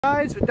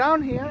Guys, we're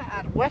down here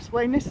at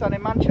Westway Nissan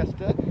in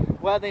Manchester,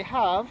 where they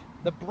have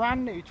the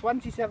brand new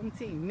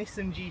 2017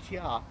 Nissan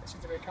GTR. This is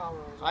the car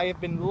roll. I have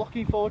been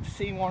looking forward to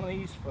seeing one of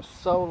these for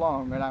so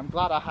long, and I'm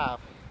glad I have.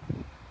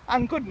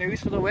 And good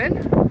news for the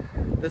win,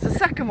 there's a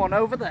second one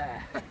over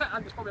there.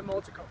 And there's probably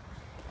more to come.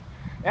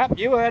 Yep,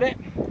 you heard it.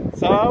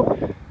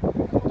 So,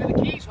 We'll get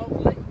the keys,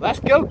 hopefully. let's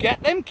go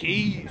get them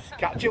keys.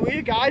 Catch up with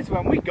you guys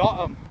when we got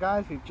them.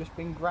 Guys, we've just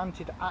been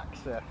granted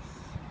access.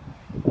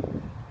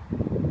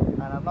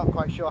 And I'm not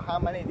quite sure how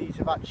many of these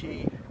have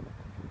actually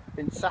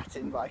been sat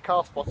in by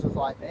car spotters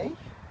like me.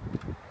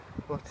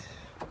 But,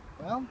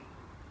 well,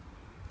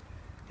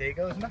 here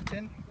goes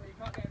nothing. Well, you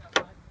can't get in that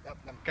side. Yep,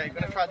 okay, I'm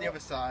going to try the other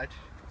side.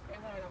 Get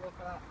in there and have a look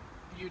at that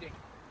beauty.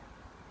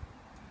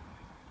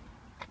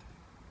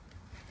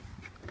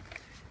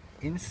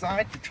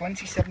 Inside the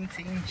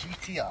 2017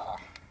 GTR.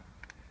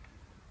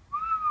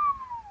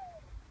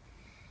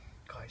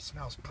 God, it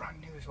smells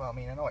brand new as well. I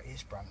mean, I know it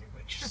is brand new,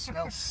 but it just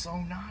smells so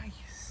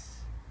nice.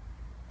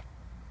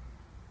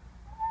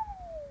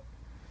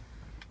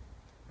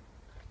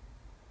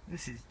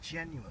 This is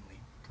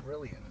genuinely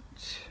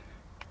brilliant.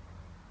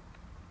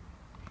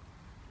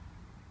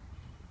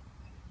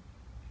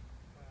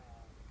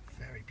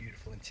 Very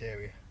beautiful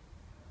interior.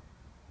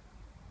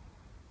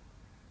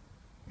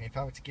 I mean, if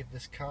I were to give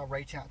this car a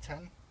rating out of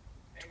 10,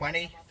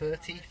 20,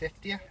 30,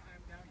 50,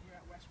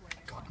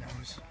 God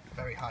knows.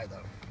 Very high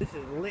though. This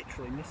is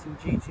literally Nissan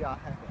GTR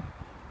heaven.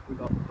 We've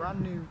got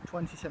brand new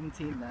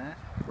 2017 there,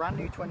 brand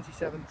new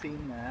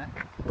 2017 there,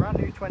 brand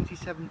new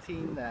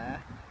 2017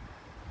 there.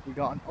 We've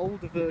got an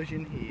older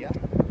version here.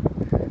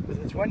 There's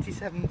a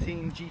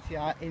 2017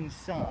 GTR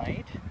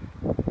inside.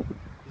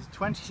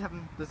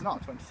 There's not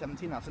a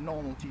 2017, that's a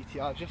normal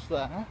GTR just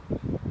there.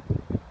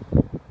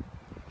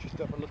 Just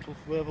have a little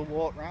further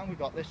walk round, we've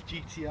got this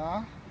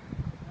GTR.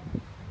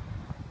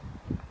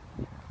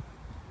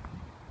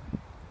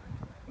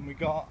 And we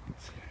got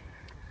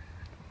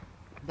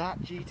that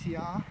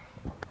GTR.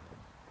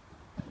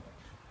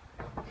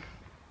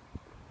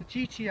 The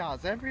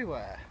GTR's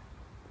everywhere.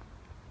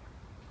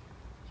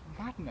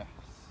 Madness.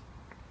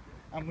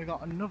 And we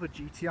got another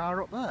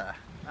GTR up there,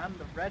 and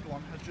the red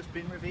one has just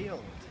been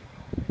revealed.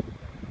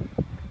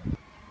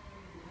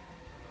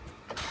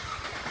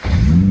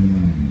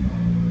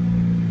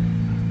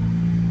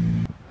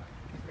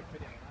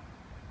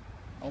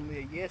 Only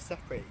a year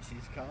separates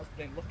these cars,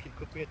 but in luck it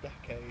could be a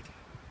decade.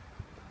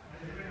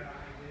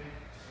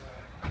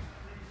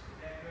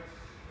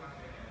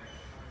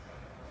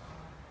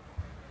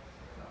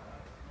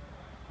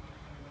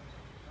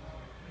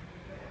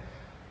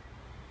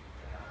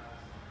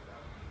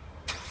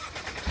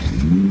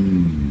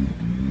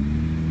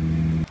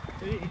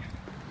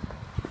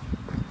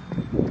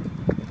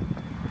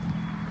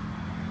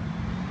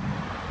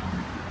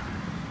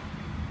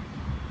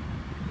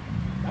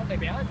 That'll be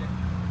behind it.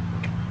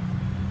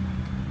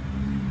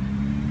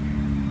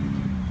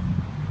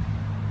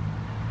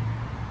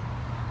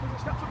 There's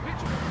a snapshot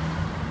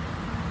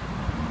picture.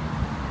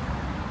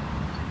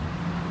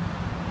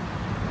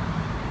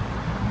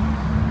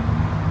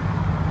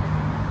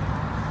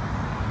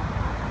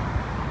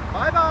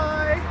 Bye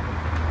bye!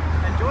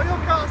 Enjoy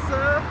your car,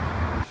 sir!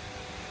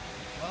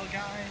 Well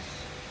guys,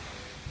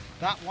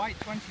 that white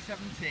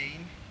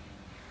 2017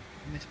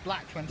 and this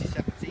black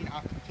 2017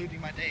 are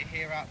concluding my day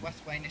here at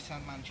Westway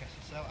Nissan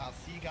Manchester, so I'll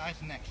see you guys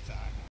next time.